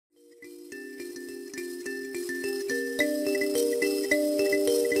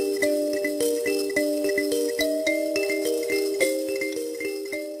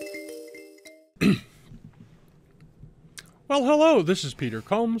Well, hello, this is Peter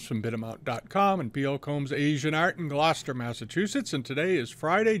Combs from Bidamount.com and P.O. Combs Asian Art in Gloucester, Massachusetts, and today is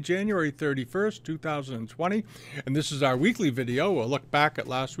Friday, January 31st, 2020, and this is our weekly video. We'll look back at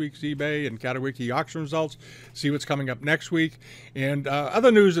last week's eBay and Katawiki auction results, see what's coming up next week, and other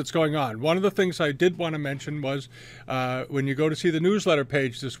news that's going on. One of the things I did want to mention was when you go to see the newsletter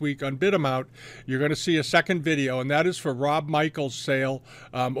page this week on Bidamount, you're going to see a second video, and that is for Rob Michael's sale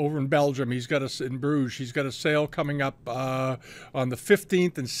over in Belgium. He's got in Bruges. He's got a sale coming up on the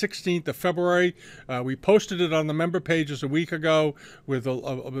 15th and 16th of February. We posted it on the member pages a week ago with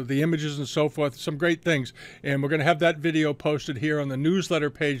the images and so forth, some great things. And we're going to have that video posted here on the newsletter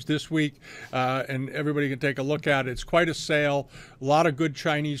page this week, and everybody can take a look at it. It's quite a sale, a lot of good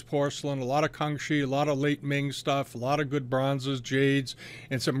Chinese porcelain, a lot of Kangxi, a lot of late Ming stuff, a lot of good bronzes, jades,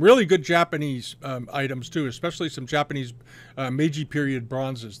 and some really good Japanese items too, especially some Japanese Meiji period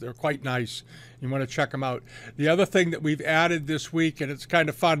bronzes. They're quite nice. You want to check them out. The other thing that we've added this week, and it's kind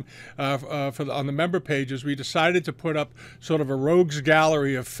of fun on the member pages, we decided to put up sort of a rogues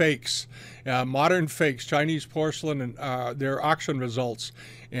gallery of fakes, modern fakes, Chinese porcelain, and their auction results.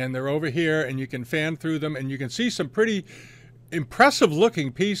 And they're over here, and you can fan through them, and you can see some pretty impressive looking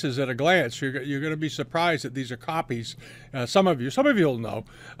pieces at a glance. You're going to be surprised that these are copies. Some of you will know,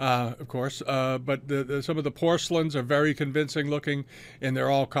 of course, but some of the porcelains are very convincing looking, and they're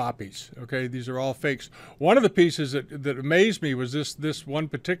all copies. Okay, these are all fakes. One of the pieces that amazed me was this one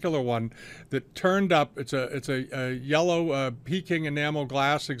particular one that turned up. It's a yellow Peking enamel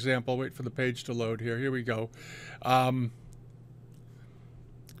glass example. Wait for the page to load here. Here we go.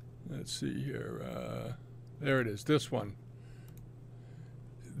 Let's see here. There it is. This one.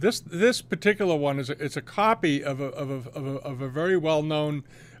 This particular one it's a copy of a very well-known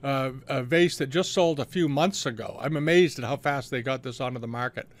vase that just sold a few months ago. I'm amazed at how fast they got this onto the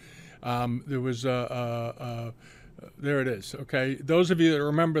market. There was there it is. Okay, those of you that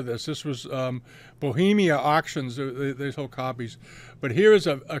remember this was Bohemia Auctions. They sold copies, but here is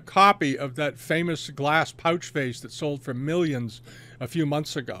a copy of that famous glass pouch vase that sold for millions a few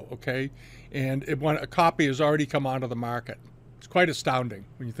months ago. Okay, and a copy has already come onto the market. It's quite astounding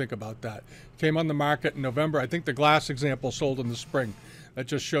when you think about that. It came on the market in November. I think the glass example sold in the spring. That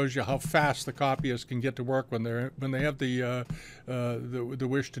just shows you how fast the copyists can get to work when they have the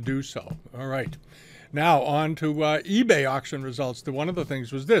wish to do so. All right. Now on to eBay auction results. One of the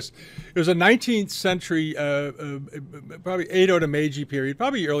things was this. It was a 19th century, probably Edo to Meiji period,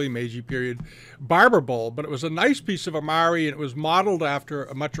 probably early Meiji period, barber bowl, but it was a nice piece of amari, and it was modeled after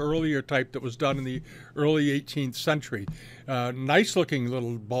a much earlier type that was done in the early 18th century. Nice looking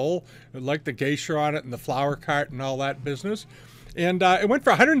little bowl, like the geisha on it and the flower cart and all that business. And it went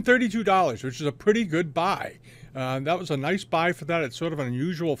for $132, which is a pretty good buy. That was a nice buy for that. It's sort of an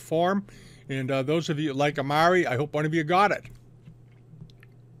unusual form. And those of you that like amari, I hope one of you got it.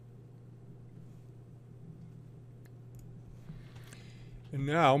 And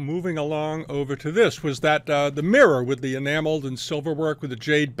now, moving along over to this, was that the mirror with the enameled and silver work with the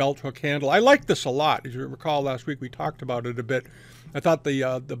jade belt hook handle. I like this a lot. As you recall, last week we talked about it a bit. I thought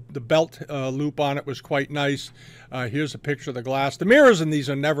the belt loop on it was quite nice. Here's a picture of the glass. The mirrors in these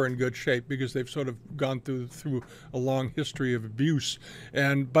are never in good shape because they've sort of gone through a long history of abuse.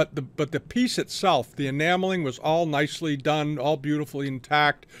 But the piece itself, the enameling was all nicely done, all beautifully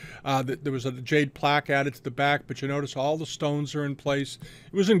intact. There was a jade plaque added to the back, but you notice all the stones are in place.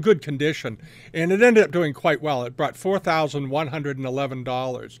 It was in good condition, and it ended up doing quite well. It brought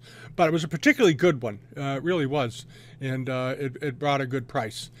 $4,111, but it was a particularly good one. It really was, and it brought a good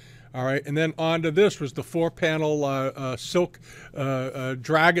price. All right, and then on to this was the 4-panel silk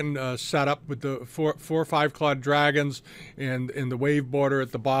dragon setup with the four or five clawed dragons and the wave border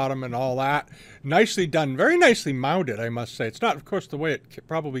at the bottom and all that. Nicely done, very nicely mounted, I must say. It's not, of course, the way it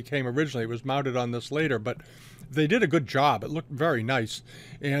probably came originally. It was mounted on this later, but they did a good job. It looked very nice,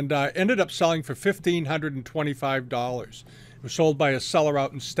 and ended up selling for $1,525. It was sold by a seller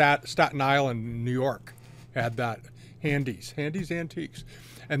out in Staten Island, New York. Had that. Handy's Antiques.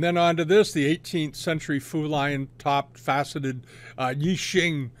 And then on to this, the 18th century Fu Lion topped faceted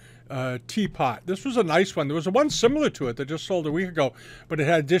Yixing teapot. This was a nice one. There was a one similar to it that just sold a week ago, but it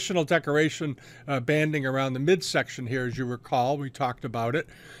had additional decoration banding around the midsection here, as you recall. We talked about it.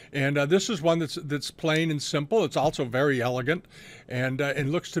 And this is one that's plain and simple. It's also very elegant, and it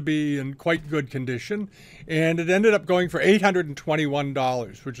looks to be in quite good condition. And it ended up going for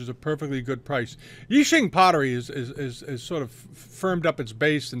 $821, which is a perfectly good price. Yixing pottery is sort of firmed up its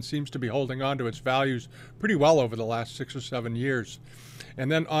base and seems to be holding on to its values pretty well over the last 6 or 7 years. And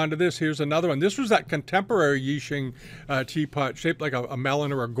then on to this, here's another one. This was that contemporary Yixing teapot shaped like a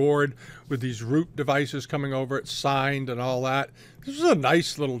melon or a gourd with these root devices coming over it, signed and all that. This was a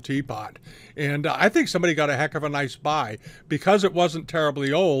nice little teapot. And I think somebody got a heck of a nice buy. Because it wasn't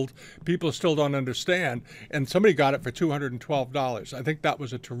terribly old, people still don't understand. And somebody got it for $212. I think that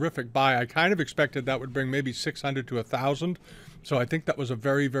was a terrific buy. I kind of expected that would bring maybe $600 to $1,000. So I think that was a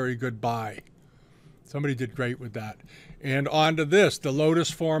very, very good buy. Somebody did great with that. And on to this, the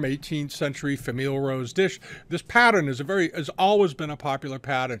lotus form 18th century famille rose dish. This pattern has always been a popular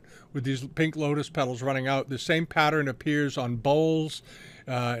pattern with these pink lotus petals running out. The same pattern appears on bowls,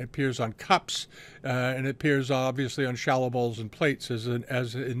 it appears on cups, and it appears obviously on shallow bowls and plates as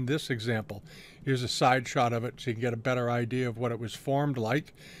in this example. Here's a side shot of it so you can get a better idea of what it was formed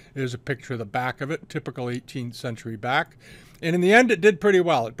like. There's a picture of the back of it, typical 18th century back. And in the end, it did pretty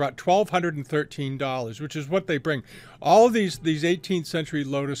well. It brought $1,213, which is what they bring. All of these 18th century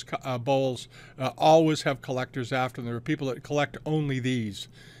lotus bowls always have collectors after them. There are people that collect only these,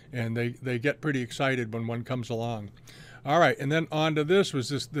 and they get pretty excited when one comes along. All right, and then on to this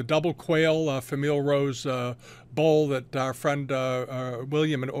was the double quail famille rose bowl that our friend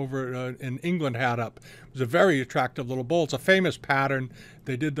William over in England had up. It was a very attractive little bowl. It's a famous pattern.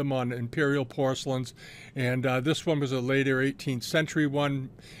 They did them on imperial porcelains, and this one was a later 18th century one,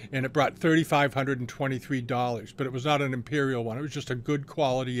 and it brought $3,523, but it was not an imperial one. It was just a good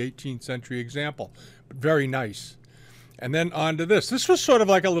quality 18th century example, but very nice. And then on to this. This was sort of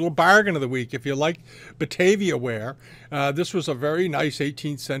like a little bargain of the week. If you like Batavia ware, this was a very nice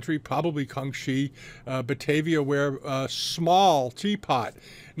 18th century, probably Kangxi, Batavia ware small teapot.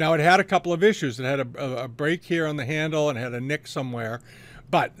 Now, it had a couple of issues. It had a break here on the handle and had a nick somewhere.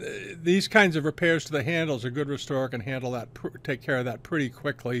 But these kinds of repairs to the handles, a good restorer can handle that, take care of that pretty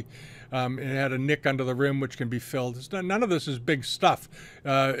quickly. It had a nick under the rim which can be filled. None of this is big stuff.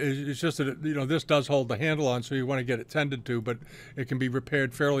 It's just that this does hold the handle on, so you want to get it tended to, but it can be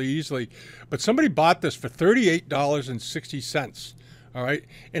repaired fairly easily. But somebody bought this for $38.60. All right,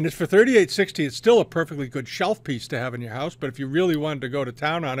 and it's for $38.60. It's still a perfectly good shelf piece to have in your house. But if you really wanted to go to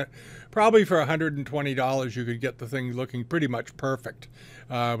town on it, probably for $120, you could get the thing looking pretty much perfect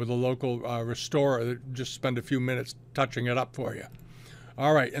with a local restorer that just spend a few minutes touching it up for you.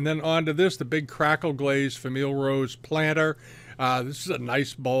 All right, and then on to this, the big crackle glaze famille rose planter. This is a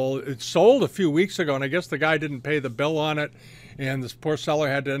nice bowl. It sold a few weeks ago, and I guess the guy didn't pay the bill on it, and this poor seller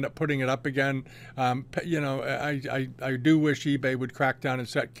had to end up putting it up again. I do wish eBay would crack down and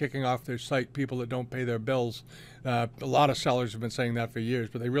start kicking off their site people that don't pay their bills. A lot of sellers have been saying that for years,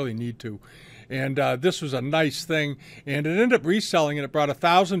 but they really need to. And this was a nice thing, and it ended up reselling, and it brought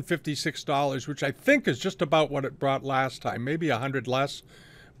 $1,056, which I think is just about what it brought last time, maybe $100 less.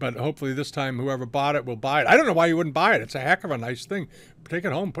 But hopefully this time whoever bought it will buy it. I don't know why you wouldn't buy it. It's a heck of a nice thing. Take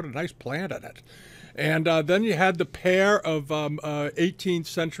it home, put a nice plant in it. And then you had the pair of 18th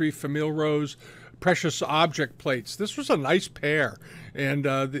century famille rose precious object plates. This was a nice pair, and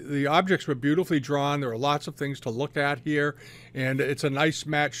the objects were beautifully drawn. There were lots of things to look at here, and it's a nice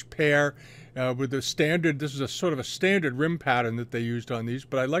matched pair with the standard. This is a sort of a standard rim pattern that they used on these,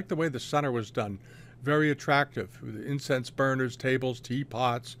 but I like the way the center was done. Very attractive, with incense burners, tables,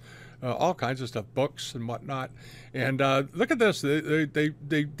 teapots, all kinds of stuff, books and whatnot. And look at this. They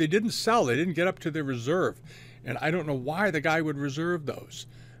didn't sell. They didn't get up to their reserve. And I don't know why the guy would reserve those.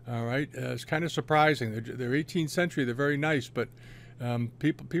 All right. It's kind of surprising. They're 18th century. They're very nice. But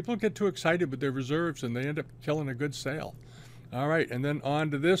people get too excited with their reserves, and they end up killing a good sale. All right, and then on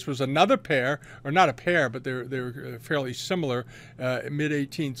to this was another pair, or not a pair, but they were fairly similar,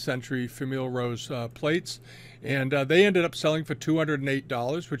 mid-18th century famille rose plates, and they ended up selling for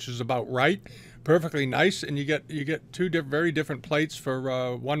 $208, which is about right. Perfectly nice, and you get two very different plates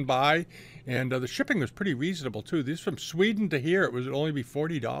for one buy, and the shipping was pretty reasonable too. These from Sweden to here, it would only be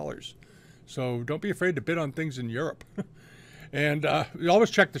 $40. So don't be afraid to bid on things in Europe. And you always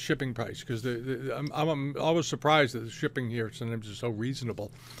check the shipping price, because I'm always surprised that the shipping here sometimes is so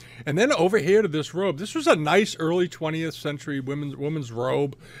reasonable. And then over here to this robe. This was a nice early 20th century woman's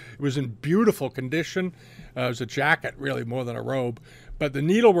robe. It was in beautiful condition. It was a jacket, really, more than a robe. But the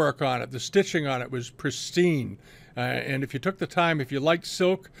needlework on it, the stitching on it was pristine. And if you took the time, if you like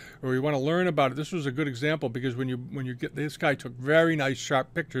silk or you want to learn about it, this was a good example, because when you get, this guy took very nice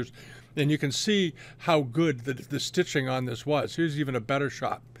sharp pictures, and you can see how good the stitching on this was. Here's even a better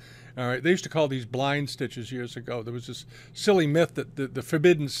shot. All right, they used to call these blind stitches years ago. There was this silly myth that the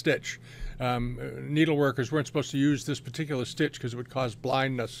forbidden stitch, needleworkers weren't supposed to use this particular stitch because it would cause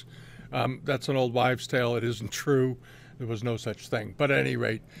blindness. That's an old wives' tale. It isn't true. there was no such thing. But at any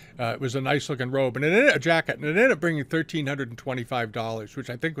rate, it was a nice looking robe and a jacket, and it ended up bringing $1,325, which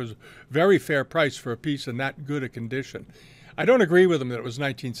I think was a very fair price for a piece in that good a condition. I don't agree with him that it was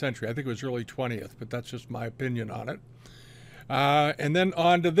 19th century. I think it was early 20th, but that's just my opinion on it. And then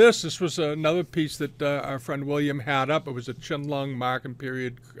on to this. This was another piece that our friend William had up. It was a Qianlong Marken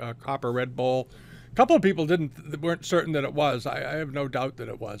period copper red bowl. A couple of people weren't certain that it was. I have no doubt that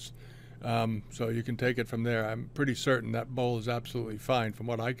it was. So you can take it from there. I'm pretty certain that bowl is absolutely fine from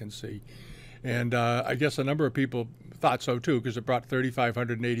what I can see. And I guess a number of people thought so too, because it brought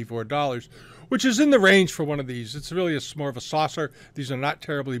 $3,584, which is in the range for one of these. It's really more of a saucer. These are not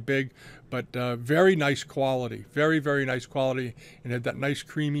terribly big, but very nice quality. Very, very nice quality. And had that nice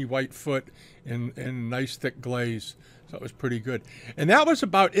creamy white foot and nice thick glaze. So it was pretty good. And that was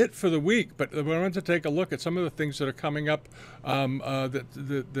about it for the week. But I wanted to take a look at some of the things that are coming up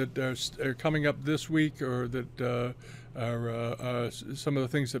that are coming up this week, or that are some of the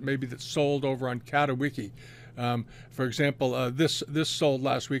things that maybe that sold over on Katawiki. For example, this sold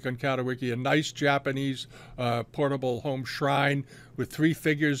last week on Katawiki, a nice Japanese portable home shrine with 3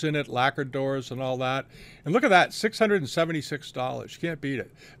 figures in it, lacquered doors and all that. And look at that, $676. You can't beat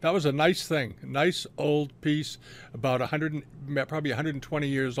it. That was a nice thing, a nice old piece, about probably 120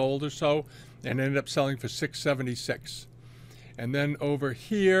 years old or so, and ended up selling for $676. And then over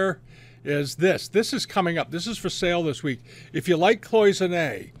here is this. This is coming up. This is for sale this week. If you like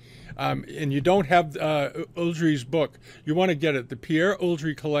cloisonne, and you don't have Uldry's book, you want to get it. The Pierre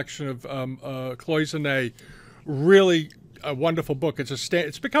Uldry collection of cloisonne, really a wonderful book.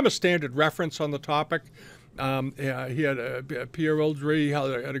 It's become a standard reference on the topic. He had Pierre Uldry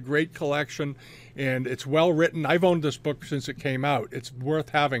had a great collection, and it's well written. I've owned this book since it came out. It's worth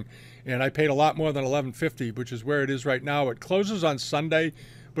having, and I paid a lot more than $11.50, which is where it is right now. It closes on Sunday,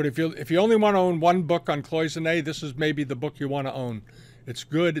 but if you only want to own one book on cloisonne, this is maybe the book you want to own. It's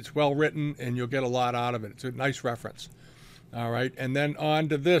good, it's well written, and you'll get a lot out of it. It's a nice reference. All right, and then on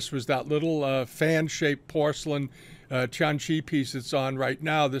to this was that little fan-shaped porcelain Tianqi piece that's on right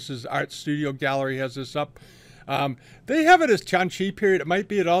now. This is Art Studio Gallery has this up. They have it as Tianqi period.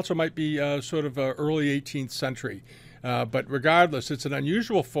 It also might be sort of early 18th century. But regardless, it's an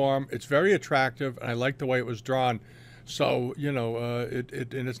unusual form. It's very attractive, and I like the way it was drawn. So, you know,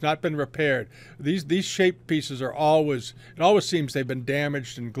 and it's not been repaired. These shaped pieces are always, it always seems they've been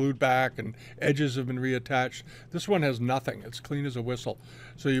damaged and glued back, and edges have been reattached. This one has nothing. It's clean as a whistle.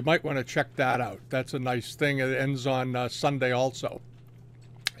 So you might want to check that out. That's a nice thing. It ends on Sunday also.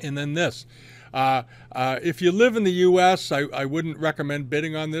 And then this. If you live in the U.S., I wouldn't recommend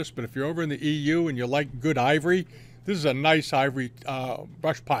bidding on this, but if you're over in the EU and you like good ivory, this is a nice ivory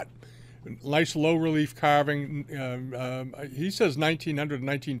brush pot. Nice low relief carving. He says 1900 to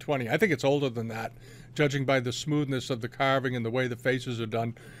 1920. I think it's older than that, judging by the smoothness of the carving and the way the faces are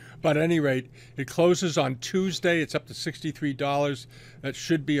done. But at any rate, it closes on Tuesday. It's up to $63. That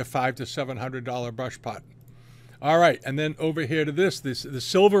should be a $500 to $700 brush pot. All right, and then over here to the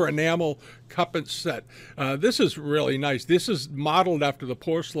silver enamel cup and set. This is really nice. This is modeled after the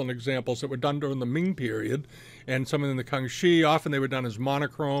porcelain examples that were done during the Ming period, and some in the Kangxi. Often they were done as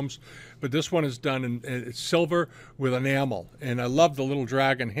monochromes, but this one is done in it's silver with enamel. And I love the little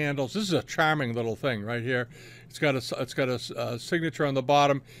dragon handles. This is a charming little thing right here. It's got a signature on the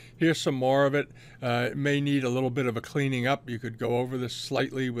bottom. Here's some more of it. It may need a little bit of a cleaning up. You could go over this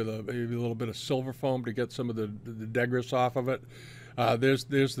slightly with maybe a little bit of silver foam to get some of the degris off of it. There's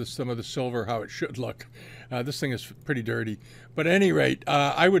some of the silver, how it should look. This thing is pretty dirty. But at any rate,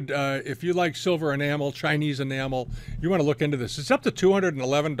 I would, if you like silver enamel, Chinese enamel, you want to look into this. It's up to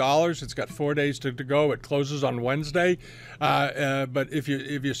 $211. It's got 4 days to go. It closes on Wednesday. But if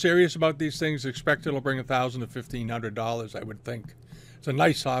you're serious about these things, expect it'll bring $1,000 to $1,500, I would think. It's a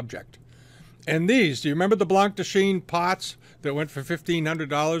nice object. And these, do you remember the Blanc de Chine pots that went for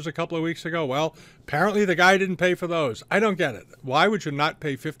 $1,500 a couple of weeks ago? Well, apparently the guy didn't pay for those. I don't get it. Why would you not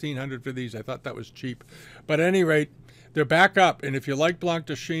pay $1,500 for these? I thought that was cheap. But at any rate, they're back up. And if you like Blanc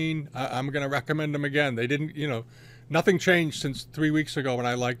de Chine, I'm going to recommend them again. They didn't, you know, nothing changed since 3 weeks ago when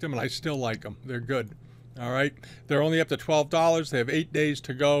I liked them, and I still like them. They're good. All right. They're only up to $12. They have 8 days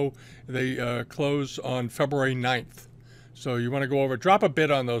to go. They close on February 9th. So you want to go over, drop a bid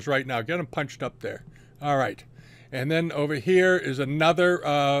on those right now. Get them punched up there. All right. And then over here is another,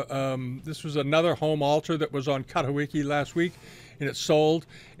 this was another home altar that was on Katawiki last week, and it sold.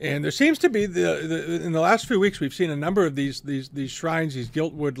 And there seems to be, in the last few weeks, we've seen a number of these shrines, these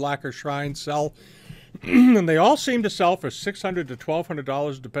gilt-wood lacquer shrines sell. And they all seem to sell for $600 to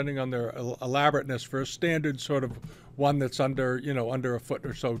 $1,200, depending on their elaborateness, for a standard sort of one that's under, you know, under a foot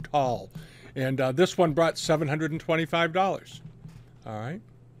or so tall. And this one brought $725. All right.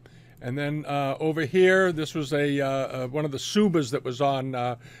 And then over here, this was one of the Subas that was on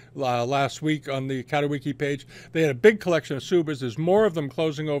last week on the Katawiki page. They had a big collection of Subas. There's more of them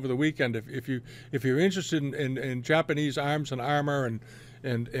closing over the weekend. If you're interested in Japanese arms and armor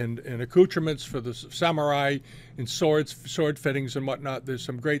and accoutrements for the samurai and sword fittings and whatnot, there's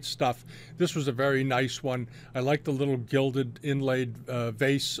some great stuff. This was a very nice one. I like the little gilded inlaid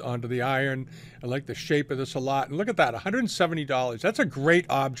vase onto the iron. I like the shape of this a lot. And look at that, $170. That's a great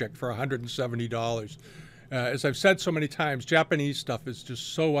object for $170. As I've said so many times, Japanese stuff is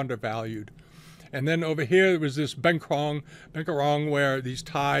just so undervalued. And then over here, there was this benkarong where these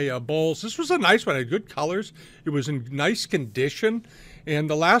Thai bowls. This was a nice one. It had good colors. It was in nice condition. And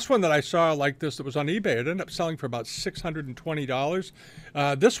the last one that I saw like this that was on eBay, it ended up selling for about $620.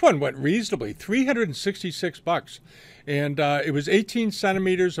 This one went reasonably, $366. And it was 18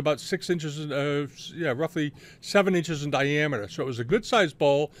 centimeters, about 6 inches, roughly 7 inches in diameter. So it was a good-sized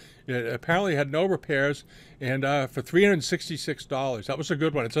bowl. It apparently had no repairs, and for $366. That was a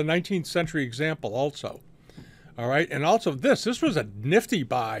good one. It's a 19th century example also. All right, and also this was a nifty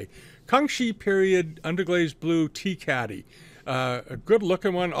buy. Kangxi period underglazed blue tea caddy. A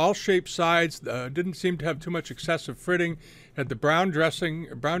good-looking one, all shaped sides. Didn't seem to have too much excessive fritting. Had the brown dressing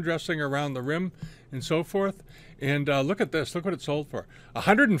around the rim and so forth. And look at this. Look what it sold for.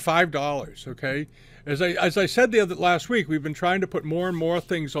 $105. Okay. As I said last week, we've been trying to put more and more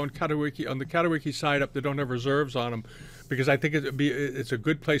things on the Katawiki side up that don't have reserves on them, because I think it's a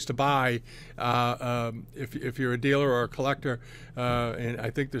good place to buy if you're a dealer or a collector. And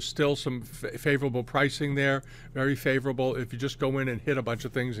I think there's still some favorable pricing there, very favorable if you just go in and hit a bunch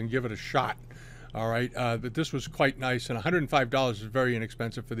of things and give it a shot. All right, but this was quite nice, and $105 is very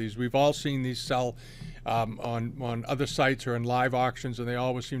inexpensive for these. We've all seen these sell on other sites or in live auctions, and they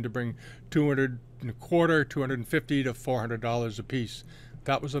always seem to bring $225, $250 to $400 a piece.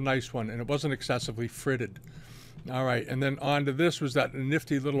 That was a nice one, and it wasn't excessively fritted. All right, and then on to this was that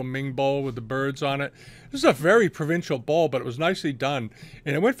nifty little Ming bowl with the birds on it. This is a very provincial bowl, but it was nicely done,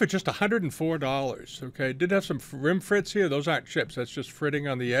 and it went for just $104. Okay, it did have some rim frits here. Those aren't chips. That's just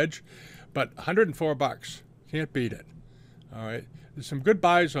fritting on the edge. But $104, can't beat it. All right, there's some good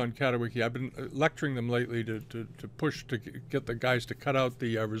buys on Katawiki. I've been lecturing them lately to push to get the guys to cut out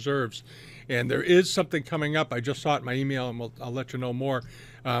the reserves. And there is something coming up. I just saw it in my email, and I'll let you know more.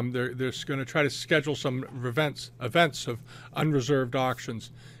 They're going to try to schedule some events of unreserved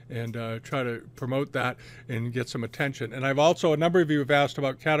auctions and try to promote that and get some attention. And I've also, a number of you have asked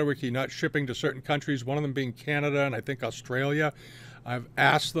about Katawiki not shipping to certain countries, one of them being Canada and I think Australia. I've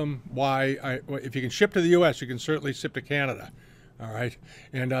asked them why, if you can ship to the U.S., you can certainly ship to Canada. All right.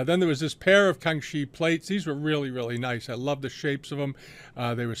 And then there was this pair of Kangxi plates. These were really, really nice. I love the shapes of them.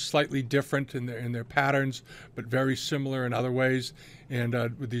 They were slightly different in their patterns, but very similar in other ways. And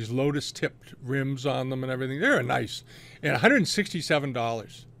with these lotus-tipped rims on them and everything, they were nice. And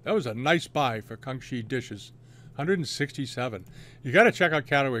 $167. That was a nice buy for Kangxi dishes. $167. You got to check out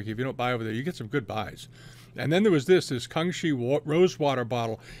Katawiki if you don't buy over there. You get some good buys. And then there was this Kangxi rose water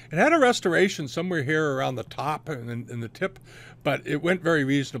bottle. It had a restoration somewhere here around the top and the tip, but it went very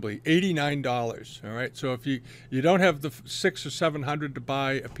reasonably, $89. All right, so if you don't have the $600 or $700 to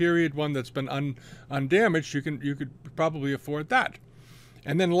buy a period one that's been undamaged, you could probably afford that.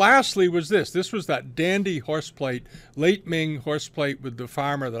 And then lastly was this. This was that dandy horseplate, late Ming horseplate with the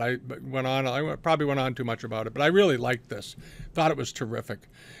farmer that I went on. I probably went on too much about it, but I really liked this. Thought it was terrific.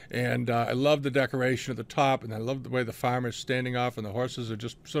 And I love the decoration at the top, and I love the way the farmer's standing off and the horses are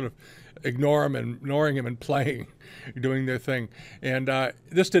just sort of ignoring him and playing, doing their thing. And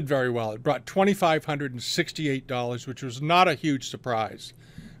this did very well. It brought $2,568, which was not a huge surprise.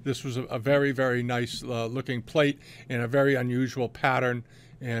 This was a very, very nice looking plate in a very unusual pattern,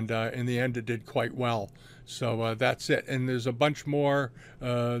 and in the end it did quite well. So that's it. And there's a bunch more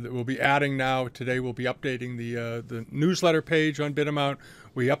that we'll be adding now. Today we'll be updating the newsletter page on Bidamount.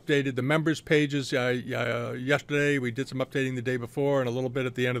 We updated the members pages yesterday. We did some updating the day before and a little bit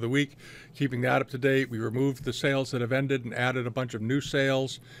at the end of the week, keeping that up to date. We removed the sales that have ended and added a bunch of new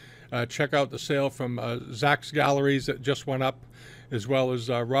sales. Check out the sale from Zach's Galleries that just went up, as well as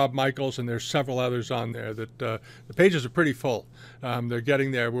Rob Michaels, and there's several others on there. That the pages are pretty full. They're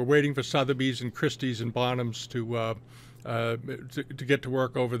getting there. We're waiting for Sotheby's and Christie's and Bonhams to get to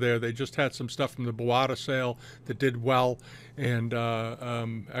work over there. They just had some stuff from the Bowata sale that did well, and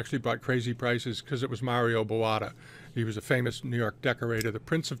actually brought crazy prices because it was Mario Bowata. He was a famous New York decorator, the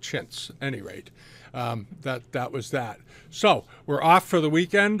Prince of Chintz. At any rate, that was that. So we're off for the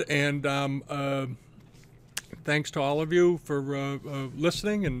weekend, and Thanks to all of you for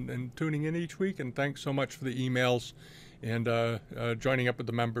listening and tuning in each week, and thanks so much for the emails and joining up with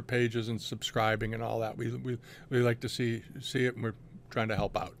the member pages and subscribing and all that. We like to see it, and we're trying to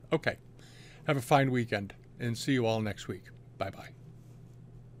help out. Okay, have a fine weekend, and see you all next week. Bye-bye.